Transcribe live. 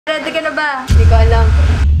Ready ka na ba? Hindi ko alam.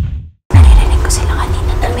 Naririnig ko sila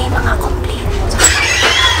kanina na may mga complaints.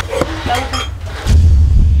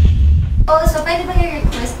 Oh, so pwede ba yung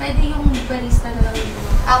request? Pwede yung barista na lang yun.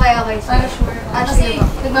 Okay, okay. Para sure. Kasi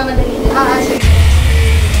nagmamadali din. Sige.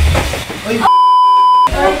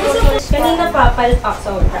 Kanina pa, palpak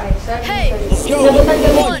sa ultra. Hey! Nabutan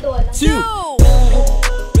kami dito. 2.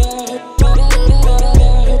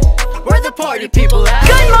 Where the party people at?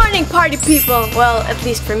 Good morning, party people! Well, at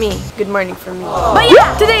least for me. Good morning for me. But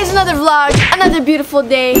yeah, today is another vlog, another beautiful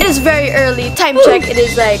day. It is very early. Time check, it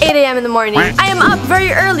is like 8 a.m. in the morning. I am up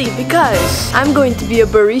very early because I'm going to be a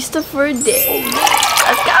barista for a day.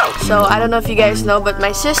 Let's go! So, I don't know if you guys know, but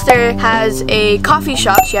my sister has a coffee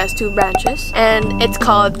shop. She has 2 branches. And it's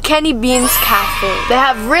called Kenny Beans Cafe. They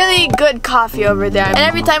have really good coffee over there. And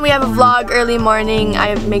every time we have a vlog early morning,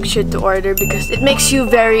 I make sure to order because it makes you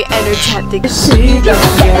very energetic.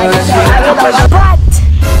 But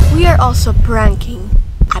we are also pranking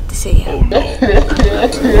Ate Seiya.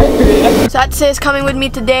 So Ate Seiya is coming with me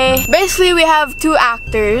today. Basically, we have 2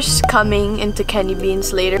 actors coming into Kenny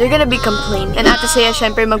Beans later. They're gonna be complaining. And Ate Seiya,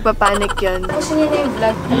 syempre magpapanik yun. Gusto niya na yung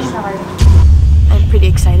vlog sa akin. I'm pretty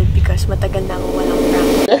excited because matagal na akong walang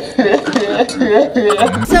prank.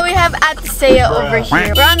 So we have Ate Seiya over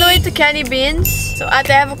here. We're on the way to Kenny Beans. So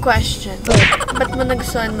Ate, I have a question. Ba't mo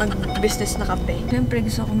nagustuhan mag-business na kape? Siyempre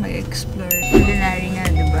gusto ko mag-explore. Culinary nga,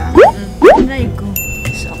 diba? Try ko.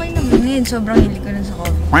 So, okay naman ngayon. Sobrang hilig ko na sa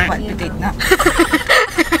coffee. Palpitate na.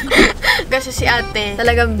 Kasi si Ate,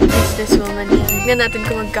 talagang businesswoman yan. Tingnan natin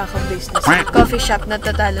kung magkaka-business. Coffee shop na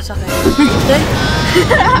tatalo sa kanya.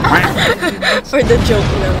 For the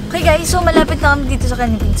joke lang. Okay guys, so malapit na kami dito sa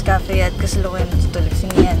Kenny Beans Cafe at kasalukuyan natutulog si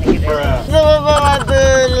Niana Guerrero. Sama pa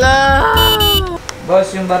matulog!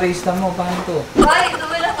 Boss, yung barista mo, paano to? Ay,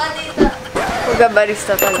 tumula ka dito.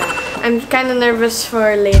 Barista pala. I'm kinda nervous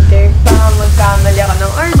for later. Baka magkamali ako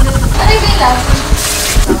ng order. Ano yung lasa?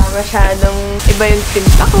 Masyadong iba yung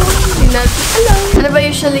tinta ko. Hindi natin alam. Ano ba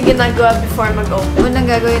usually ginagawa before mag-open? Unang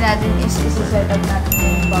gagawin natin is isa-set up natin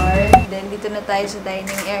yung bar. Then dito na tayo sa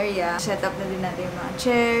dining area. Set up na din natin yung mga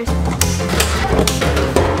chairs.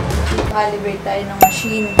 Calibrate tayo ng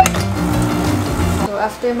machine. So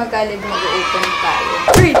after mag-calibrate, mag-open tayo.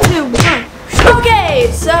 3, 2, 1. Okay,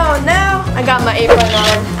 so now I got my apron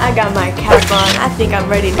on, I got my cap on, I think I'm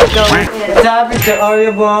ready to go. Sabi to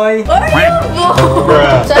Oreo boy! Oreo boy!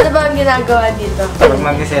 So ano ba ang ginagawa dito? Pag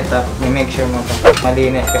mag-set up, make sure mo pa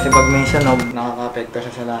malinis kasi pag may sunog, nakaka-apekto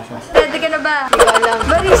siya sa lasa. Ready ka na ba? Hindi ko alam.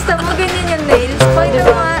 Barista mo, ganyan yung nails. Pwede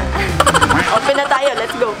mo nga. Open na tayo,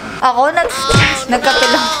 let's go. Ako, nagkape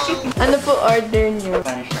lang. Ano po order niyo?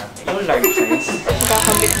 Spanish latte. Yung large size.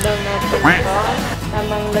 Kakabit daw natin ito.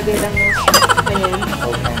 Tamang lagay lang ng ayan.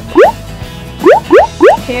 Okay.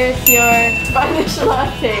 Here's your Spanish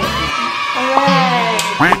latte.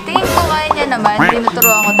 Alright. Tingin ko kaya niya naman.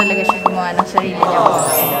 Tinuturuan ko talaga siya gumawa ng sarili niya.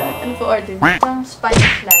 Ano po order? Itong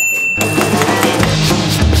Spanish latte.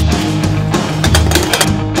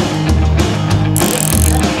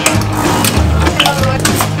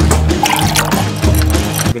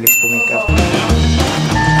 Bilis pumikap.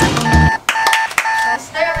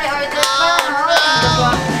 Master, may order pa, no?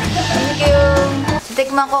 Thank you.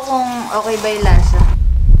 Tikman ko kung okay ba yung lasa.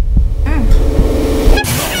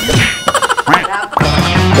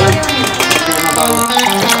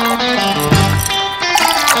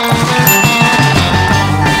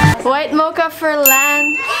 White mocha for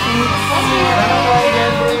Lan.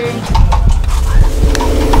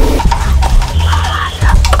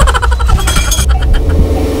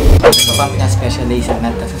 Ito pang na-specialize na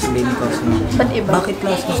ito sa sabihin ko. Ba't iba? Bakit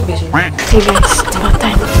class mo special? Okay guys, it's about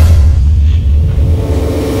time.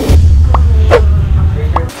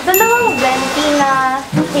 Dalawang venti na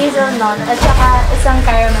hazelnut at saka isang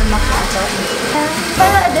caramel macchiato.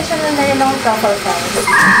 Para additional na rin ng truffle fries.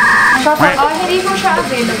 Truffle? Oh, hindi po siya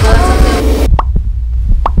available.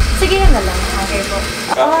 Sige, yun na lang. Okay po.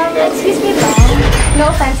 Excuse me ma'am.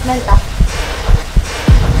 No offense, Melta.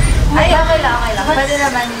 Ay, okay lang, okay lang. Pwede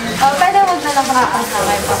naman. Oh, pwede huwag na lang kami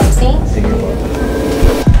pangkakay pa. Thanks. Sige po.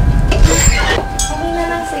 Hindi na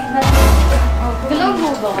lang signal. Galaw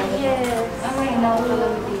mo ba kayo? Yes. Okay,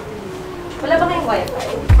 nakagalaw dito. Wala ba kayong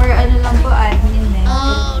wifi? Or ano lang po, admin eh.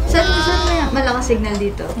 Saan may malakas signal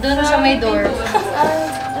dito? Doon sa may door.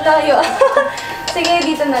 Layo. Sige,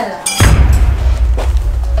 dito na lang.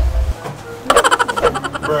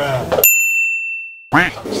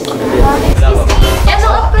 Yes,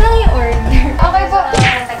 off ko lang yung order. Okay po.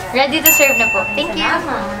 Ready to serve na po. Thank you.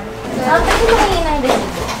 Pwede mo kayo na din.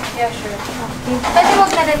 Yeah, sure. Pwede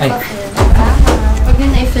huwag na rin Ay. pa film. Huwag nyo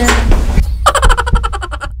na i-film.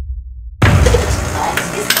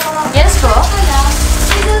 Excuse mo.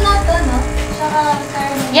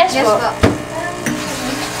 Yes po. Ano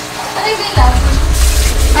yung lasa?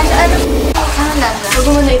 Ano lasa?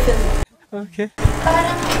 Huwag mo na i-film.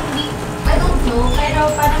 Parang hindi, I don't know,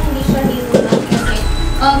 pero parang hindi siya hero lang kasi,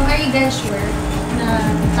 are you guys sure na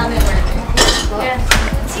tama yung order? Yes.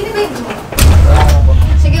 Sino ba yung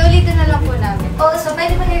Sige, ulitin na lang po namin. Oh, so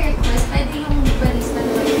pwede ba yung request? Pwede yung barista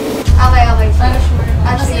na Okay. para sure. Sige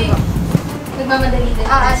Kasi, po. nagmamadali din.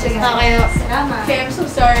 Sige. Okay. Salamat. Okay, I'm so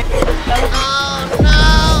sorry.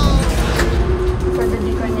 For the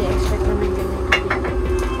decor niya, expect naman ganyan.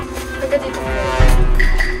 Pagka dito ko.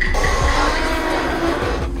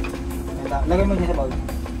 Lagay mo niya sa bag.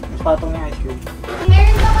 Mas patong niya ice cream.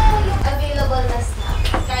 Meron ba kayo yung available na snack?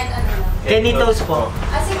 Kahit ano lang. Kenitos po.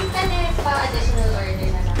 Sige, pa-additional order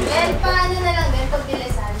na lang. Well, paano na lang din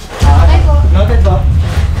pagbilisan? Okay po. Noted po.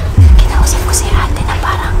 Kinausap ko si ate na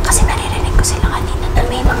parang kasi naririnig ko sila kanina na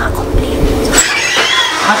may mga complaints.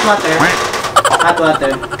 Hot water. Hot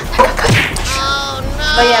water.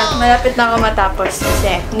 But yeah, malapit na ako matapos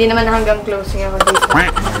kasi hindi naman hanggang closing ako dito.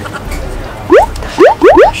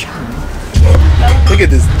 Look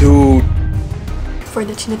at this dude. For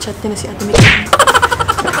the chinachat din na si Ate Mika.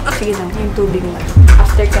 Sige lang, yung tubig na.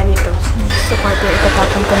 After ganito, sa kwarto,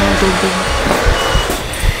 itatapon ko na yung tubig.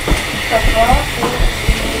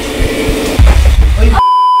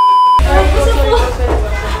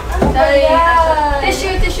 Sorry.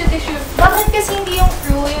 Tissue. Bakit kasi hindi yung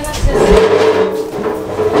crew yung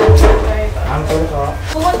Ang tulo po.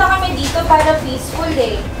 Pumunta kami dito para peaceful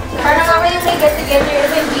eh. Parang kami yung may get-together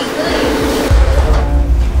event dito eh.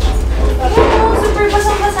 Ayun, super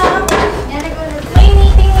basang-basa ako. May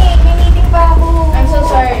meeting eh. May meeting pa ako. I'm so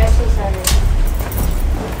sorry.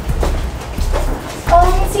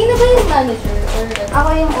 Sino ba yung manager? Or ako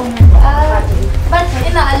yung owner. Ba't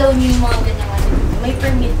ina-allow niyo yung mga ganyan? May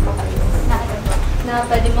permit pa kayo? Na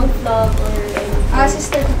pwede mag-vlog or anything?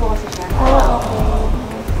 Sister ko po kasi siya. Okay.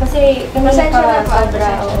 Kasi kami Pasensya na po, sobra.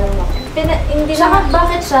 Hindi Saka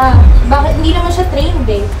bakit siya? Bakit hindi naman siya trained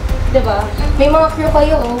eh? Diba? May mga crew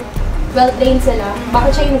kayo oh. Well-trained sila.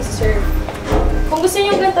 Bakit siya yung nagsiserve? Kung gusto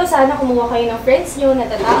niyo ganito, sana kumuha kayo ng friends niyo na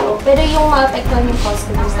tatao. Pero yung maapektuhan yung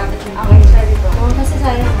customers natin. Okay, sorry po. Kasi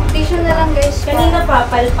sayang. Tissue na lang guys. Kanina pa,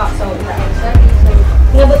 palpak sa una. Sorry.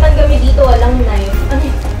 Nabutan kami dito, walang knife.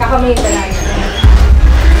 Kakamay ka lang.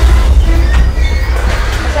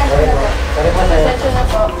 Sorry po sir. Pasensya na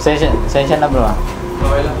po. Sensya na bro. Ano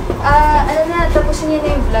na, tapusin niyo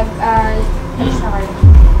na yung vlog. Alis na kayo.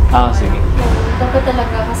 Sige. Dapat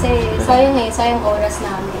talaga kasi sayang oras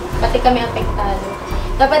namin. Pati kami apektado.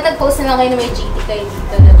 Dapat nag-post na lang kayo na may GT kayo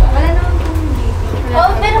dito, diba? Wala naman pong dito.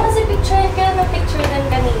 Pero kasi picture lang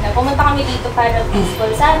kanina. Pumunta kami dito para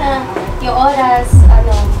peaceful. Sana yung oras,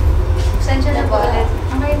 Pasensya na po ulit.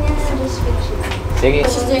 Okay niya na, just finish it. Sige. I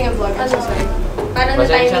was just doing a vlog. I'm so sorry. Para na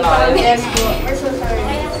Pasensya timing na pa kami. ulit. Yes po. We're so sorry.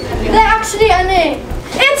 Hindi, actually,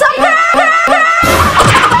 it's a prank!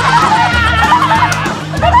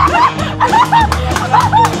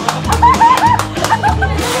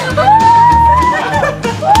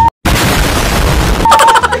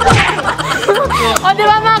 O, di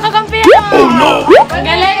ba mga kakampiyan?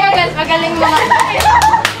 Magaling mga.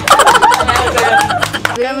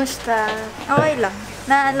 Kamusta? Okay lang.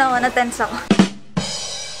 Na-tense ako.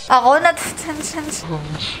 Ako, na-tense.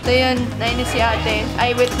 So yun, nainis si ate.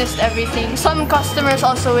 I witnessed everything. Some customers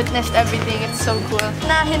also witnessed everything. It's so cool.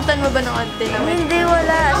 Nahintan mo ba ng ate na may... Hindi,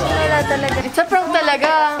 wala. Wala talaga. It's a prank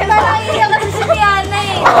talaga. Parang iiyak kasi si Niana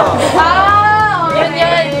eh.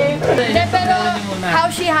 Yun. Hindi, pero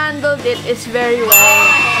how she handled it is very well.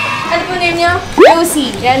 Ano po name niya?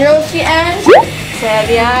 Rosie. Yan, Rosie and... Sir,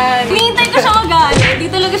 yan. Hinihintay ko siya magalit. Di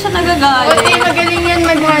talaga siya nagagalit. Buti magaling yan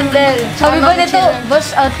mag-handle. Sabi ba nito,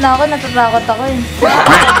 boss, out na ako, natatakot ako eh.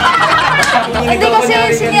 Hindi kasi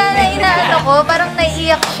si Niana inaano ko, parang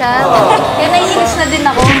naiiyak siya. Kaya naiinis na din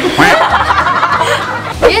ako.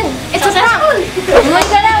 Yun, it's a prank. Umalis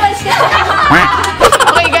ka na.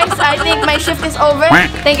 Okay guys, I think my shift is over.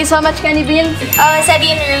 Thank you so much, Kenny Bean.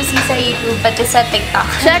 Sabi yung Rosie sa YouTube, pati sa TikTok.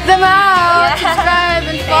 Check them out! Subscribe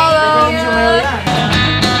and follow!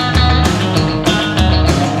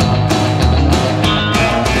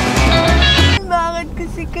 Bakit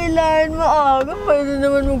kasi kailangan maaga? Pwede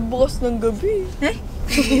naman magbukas ng gabi.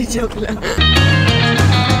 Joke lang.